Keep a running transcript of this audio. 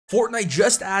Fortnite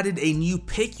just added a new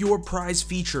pick your prize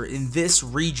feature in this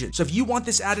region. So if you want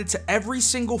this added to every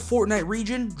single Fortnite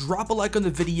region, drop a like on the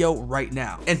video right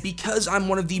now. And because I'm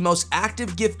one of the most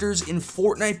active gifters in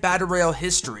Fortnite Battle Royale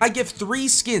history, I gift 3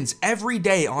 skins every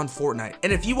day on Fortnite.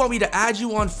 And if you want me to add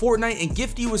you on Fortnite and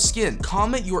gift you a skin,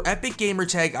 comment your epic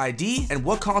gamertag ID and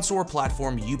what console or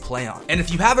platform you play on. And if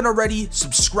you haven't already,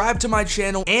 subscribe to my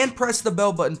channel and press the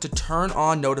bell button to turn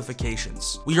on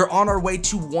notifications. We are on our way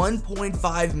to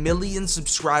 1.5 million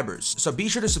subscribers, so be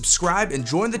sure to subscribe and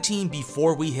join the team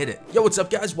before we hit it. Yo, what's up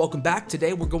guys? Welcome back.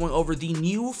 Today we're going over the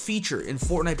new feature in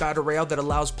Fortnite Battle Royale that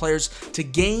allows players to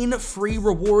gain free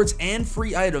rewards and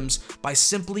free items by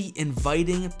simply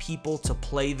inviting people to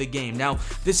play the game. Now,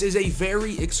 this is a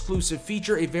very exclusive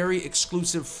feature, a very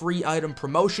exclusive free item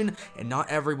promotion, and not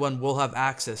everyone will have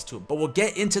access to it, but we'll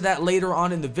get into that later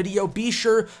on in the video. Be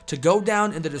sure to go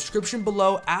down in the description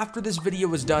below after this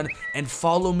video is done and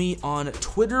follow me on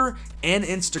Twitter and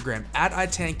Instagram at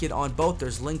iTankid on both.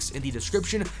 There's links in the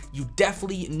description. You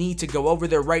definitely need to go over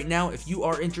there right now if you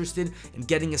are interested in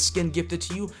getting a skin gifted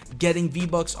to you, getting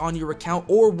V-Bucks on your account,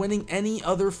 or winning any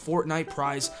other Fortnite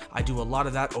prize. I do a lot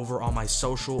of that over on my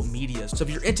social medias. So if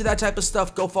you're into that type of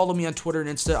stuff, go follow me on Twitter and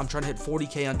Insta. I'm trying to hit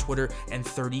 40K on Twitter and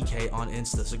 30K on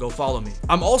Insta, so go follow me.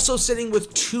 I'm also sitting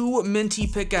with 2 Minty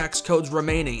Pickaxe codes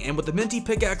remaining, and with the Minty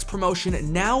Pickaxe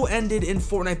promotion now ended in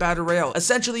Fortnite Battle Royale,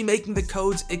 essentially making the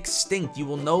codes extinct. You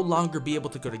will no longer be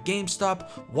able to go to GameStop,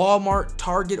 Walmart,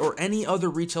 Target, or any other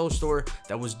retail store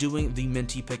that was doing the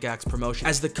Minty Pickaxe promotion,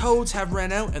 as the codes have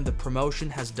ran out and the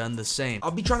promotion has done the same. I'll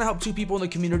be trying to help 2 people in the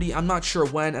community. I'm not sure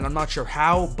when and I'm not sure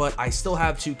how, but I still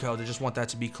have 2 codes. I just want that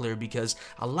to be clear because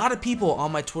a lot of people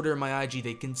on my Twitter and my IG,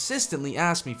 they consistently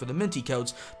ask me for the Minty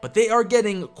codes, but they are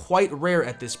getting quite rare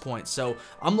at this point. So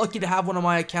I'm lucky to have one on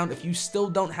my account. If you still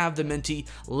don't have the Minty,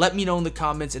 let me know in the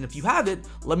comments, and if you have it,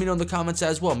 let me know in the comments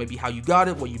as well. Maybe how you got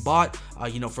it, what you bought,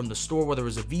 you know, from the store, whether it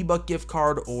was a V-Buck gift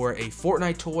card or a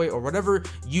Fortnite toy or whatever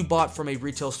you bought from a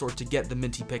retail store to get the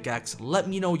Minty Pickaxe. Let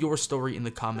me know your story in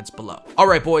the comments below. All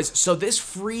right, boys. So this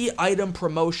free item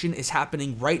promotion is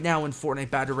happening right now in Fortnite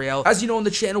Battle Royale. As you know, on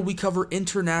the channel, we cover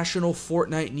international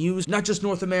Fortnite news, not just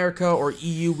North America or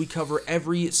EU. We cover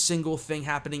every single thing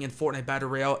happening in Fortnite Battle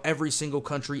Royale, every single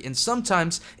country, and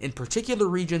sometimes in particular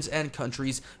regions and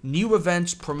countries, new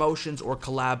events, promotions, or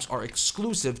collabs are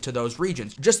exclusive to those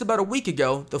regions. Just about a week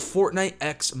ago, the Fortnite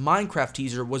X Minecraft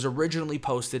teaser was originally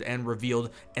posted and revealed,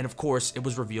 and of course, it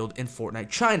was revealed in Fortnite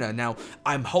China. Now,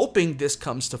 I'm hoping this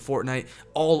comes to Fortnite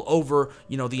all over,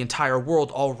 you know, the entire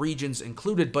world, all regions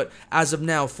included, but as of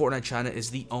now, Fortnite China is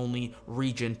the only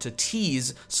region to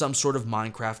tease some sort of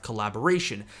Minecraft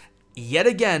collaboration. Yet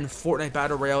again, Fortnite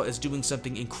Battle Royale is doing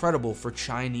something incredible for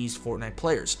Chinese Fortnite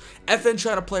players. FN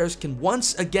China players can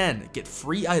once again get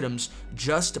free items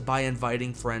just by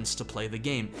inviting friends to play the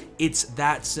game. It's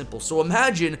that simple. So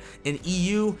imagine in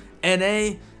EU,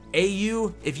 NA,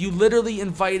 AU, if you literally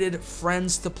invited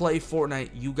friends to play Fortnite,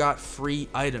 you got free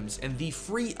items, and the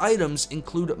free items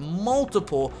include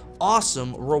multiple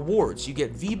awesome rewards. You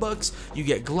get V-Bucks, you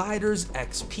get gliders,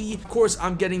 XP. Of course,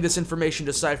 I'm getting this information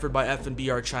deciphered by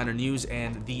FNBR China News,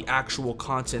 and the actual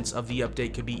contents of the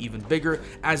update could be even bigger.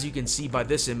 As you can see by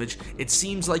this image, it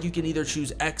seems like you can either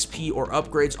choose XP or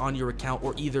upgrades on your account,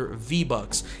 or either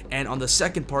V-Bucks. And on the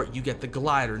second part, you get the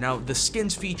glider. Now, the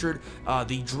skins featured,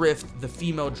 the drift, the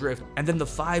female drift, and then the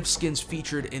 5 skins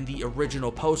featured in the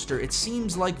original poster, it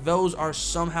seems like those are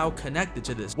somehow connected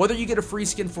to this. Whether you get a free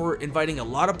skin for inviting a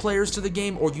lot of players to the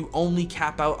game, or you only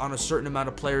cap out on a certain amount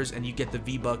of players and you get the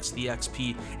V-Bucks, the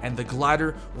XP, and the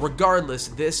glider, regardless,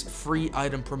 this free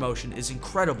item promotion is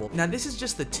incredible. Now, this is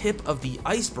just the tip of the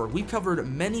iceberg. We've covered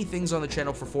many things on the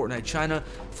channel for Fortnite China,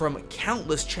 from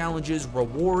countless challenges,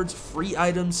 rewards, free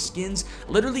items, skins,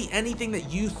 literally anything that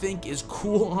you think is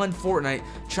cool on Fortnite.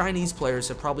 Chinese players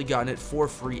have probably gotten it for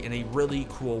free in a really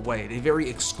cool way, in a very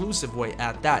exclusive way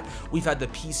at that. We've had the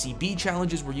PCB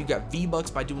challenges where you got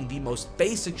V-Bucks by doing the most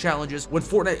basic challenges. When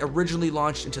Fortnite originally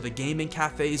launched into the gaming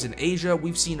cafes in Asia,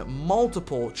 we've seen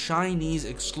multiple Chinese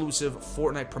exclusive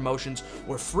Fortnite promotions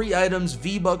where free items,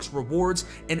 V-Bucks, rewards,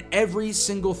 and every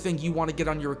single thing you want to get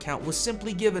on your account was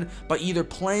simply given by either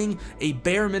playing a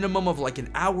bare minimum of like an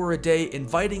hour a day,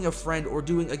 inviting a friend, or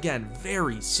doing, again,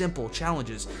 very simple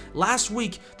challenges. Last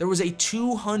week, there was a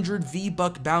 200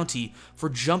 V-Buck bounty for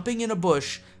jumping in a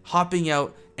bush, hopping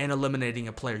out and eliminating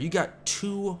a player. You got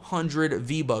 200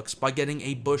 V-Bucks by getting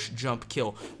a bush jump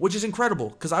kill, which is incredible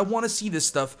because I want to see this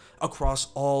stuff across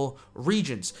all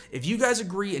regions. If you guys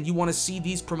agree and you want to see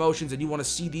these promotions and you want to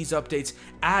see these updates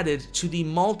added to the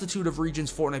multitude of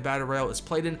regions Fortnite Battle Royale is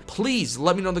played in, please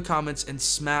let me know in the comments and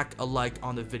smack a like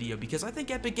on the video, because I think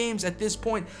Epic Games at this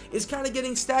point is kind of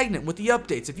getting stagnant with the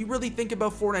updates. If you really think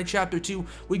about Fortnite Chapter 2,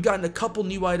 we've gotten a couple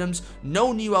new items,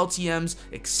 no new LTMs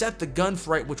except the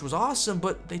gunfight, which was awesome,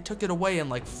 but they took it away in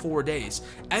like 4 days.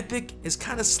 Epic has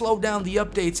kind of slowed down the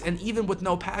updates, and even with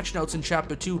no patch notes in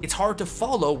Chapter 2, it's hard to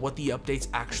follow what the updates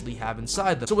actually have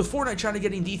inside them. So with Fortnite China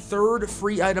getting the 3rd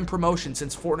free item promotion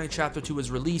since Fortnite Chapter 2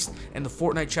 was released, and the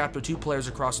Fortnite Chapter 2 players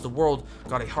across the world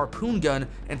got a harpoon gun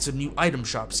and some new item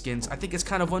shop skins, I think it's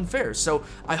kind of unfair. So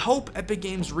I hope Epic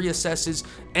Games reassesses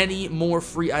any more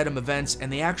free item events and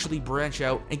they actually branch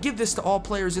out and give this to all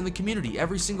players in the community,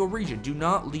 every single region. Do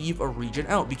not leave a region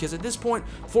out, because at this point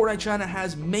Fortnite China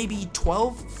has maybe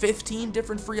 12, 15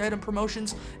 different free item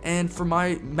promotions, and for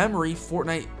my memory,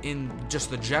 Fortnite in just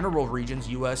the general regions,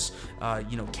 US,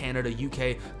 Canada,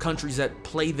 UK, countries that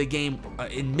play the game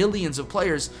in millions of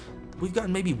players, we've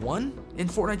gotten maybe one in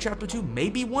Fortnite Chapter 2,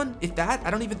 maybe one, if that. I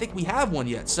don't even think we have one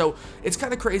yet. So it's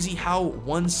kind of crazy how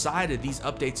one-sided these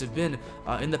updates have been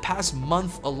in the past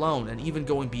month alone, and even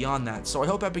going beyond that. So I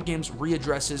hope Epic Games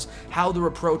readdresses how they're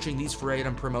approaching these free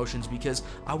item promotions, because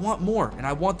I want more, and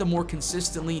I want them more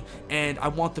consistently, and I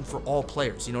want them for all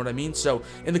players, you know what I mean? So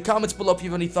in the comments below, if you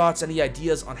have any thoughts, any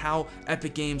ideas on how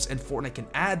Epic Games and Fortnite can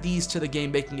add these to the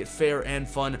game, making it fair and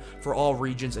fun for all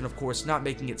regions, and of course not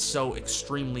making it so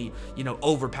extremely,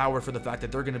 overpowered for the fact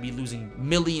that they're going to be losing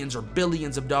millions or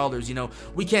billions of dollars.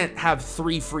 We can't have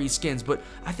 3 free skins, but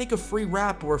I think a free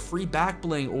wrap or a free back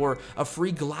bling or a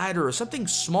free glider or something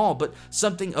small but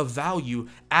something of value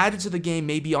added to the game,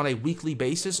 maybe on a weekly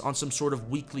basis on some sort of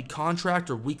weekly contract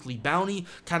or weekly bounty,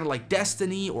 kind of like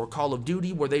Destiny or Call of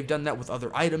Duty, where they've done that with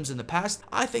other items in the past.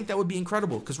 I think that would be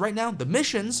incredible, because right now the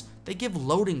missions, they give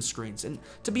loading screens, and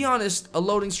to be honest, a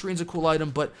loading screen is a cool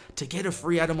item, but to get a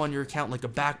free item on your account like a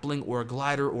back bling or a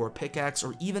glider or a pickaxe,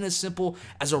 or even as simple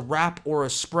as a wrap or a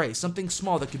spray, something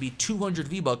small that could be 200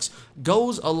 V-Bucks,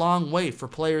 goes a long way for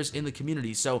players in the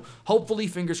community. So hopefully,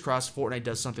 fingers crossed, Fortnite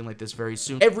does something like this very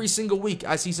soon. Every single week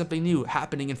I see something new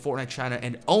happening in Fortnite China,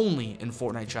 and only in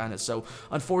Fortnite China. So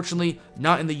unfortunately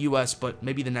not in the US, but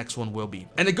maybe the next one will be.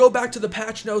 And to go back to the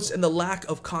patch notes and the lack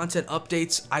of content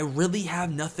updates, I really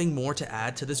have nothing more to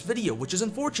add to this video, which is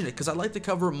unfortunate, because I like to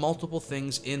cover multiple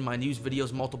things in my news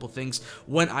videos, multiple things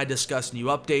when I discuss new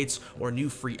updates or new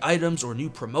free items or new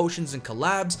promotions and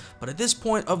collabs. But at this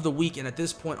point of the week and at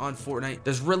this point on Fortnite,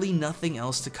 there's really nothing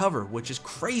else to cover, which is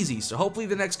crazy. So hopefully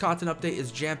the next content update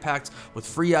is jam-packed with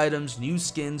free items, new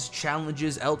skins,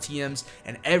 challenges, LTMs,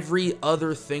 and every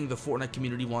other thing the Fortnite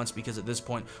community wants, because at this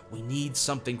point we need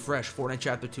something fresh. Fortnite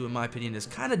Chapter 2, in my opinion, is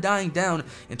kind of dying down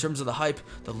in terms of the hype,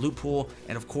 the loot pool,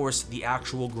 and of course the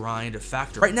actual grind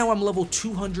factor. Right now I'm level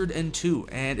 202,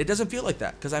 and it doesn't feel like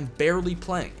that because I'm barely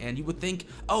playing, and you would think,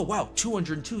 oh wow,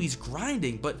 202, he's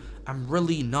grinding, but I'm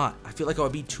really not. I feel like I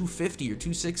would be 250 or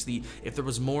 260 if there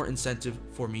was more incentive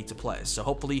for me to play. So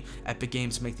hopefully Epic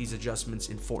Games make these adjustments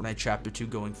in Fortnite Chapter 2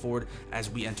 going forward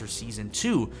as we enter Season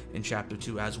 2 in Chapter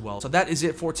 2 as well. So that is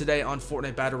it for today on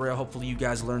Fortnite Battle Royale. Hopefully you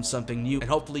guys learned something new, and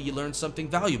hopefully you learned something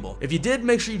valuable. If you did,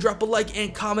 make sure you drop a like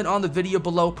and comment on the video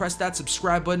below. Press that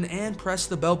subscribe button and press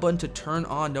the bell button to turn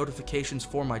on notifications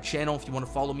for my channel. If you want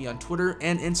to follow me on Twitter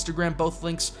and Instagram, both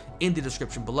links in the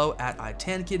description below at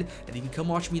iTankid, and you can come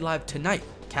watch me live tonight,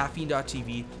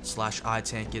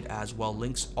 caffeine.tv/iTankid as well.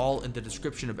 Links all in the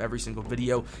description of every single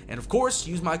video. And of course,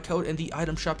 use my code in the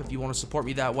item shop if you want to support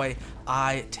me that way,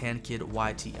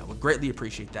 iTankidYT. I would greatly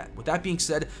appreciate that. With that being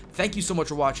said, thank you so much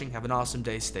for watching. Have an awesome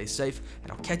day. Stay safe,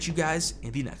 and I'll catch you guys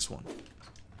in the next one.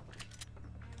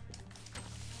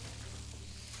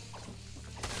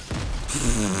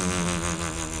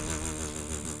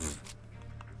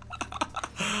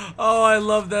 Oh, I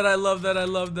love that. I love that. I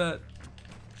love that.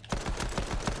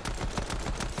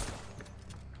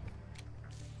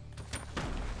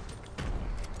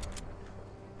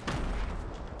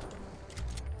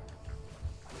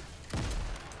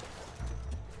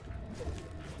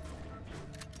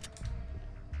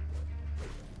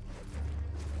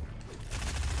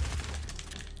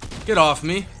 Get off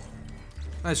me.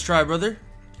 Nice try, brother.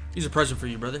 Here's a present for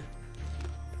you, brother.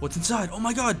 What's inside? Oh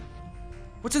my god.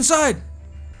 What's inside?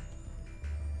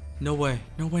 No way.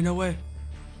 No way, no way.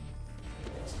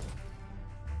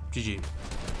 GG.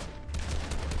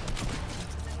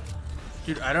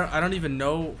 Dude, I don't even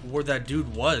know where that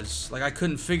dude was. Like, I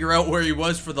couldn't figure out where he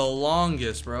was for the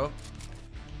longest, bro.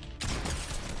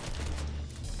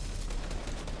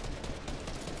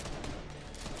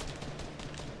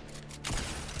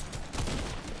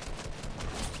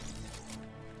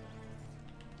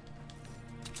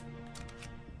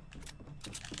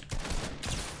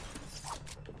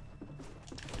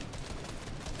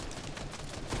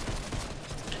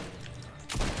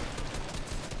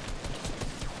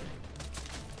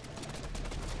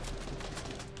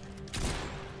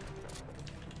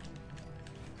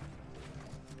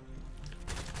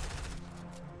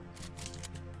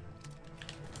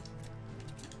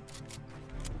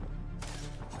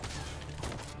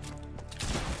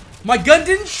 My gun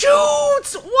didn't shoot!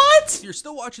 What? If you're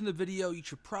still watching the video, you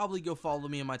should probably go follow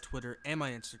me on my Twitter and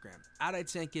my Instagram,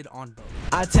 @iTankid on both.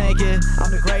 I tank it, I'm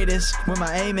the greatest, with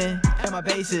my aiming and my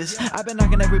bases. I've been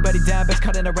knocking everybody down, best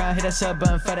cutting around, hit that sub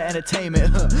button for the entertainment.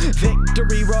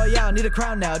 Victory Royale, need a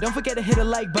crown now. Don't forget to hit a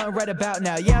like button right about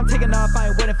now. Yeah, I'm taking off, I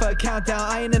ain't waiting for a countdown.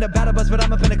 I ain't in a battle bus, but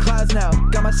I'm up in the clouds now.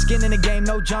 Got my skin in the game,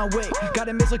 no John Wick. Got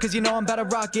a missile cause you know I'm about to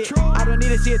rock it. I don't need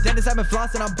to see a dentist, I've been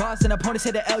flossing, I'm bossing. Opponents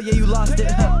hit the L, yeah, you lost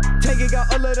it. Take it, got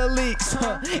all of the leaks.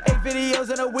 8 videos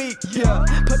in a week, yeah.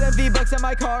 Put them V-Bucks in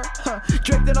my car,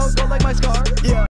 drifting on gold like my scar, yeah.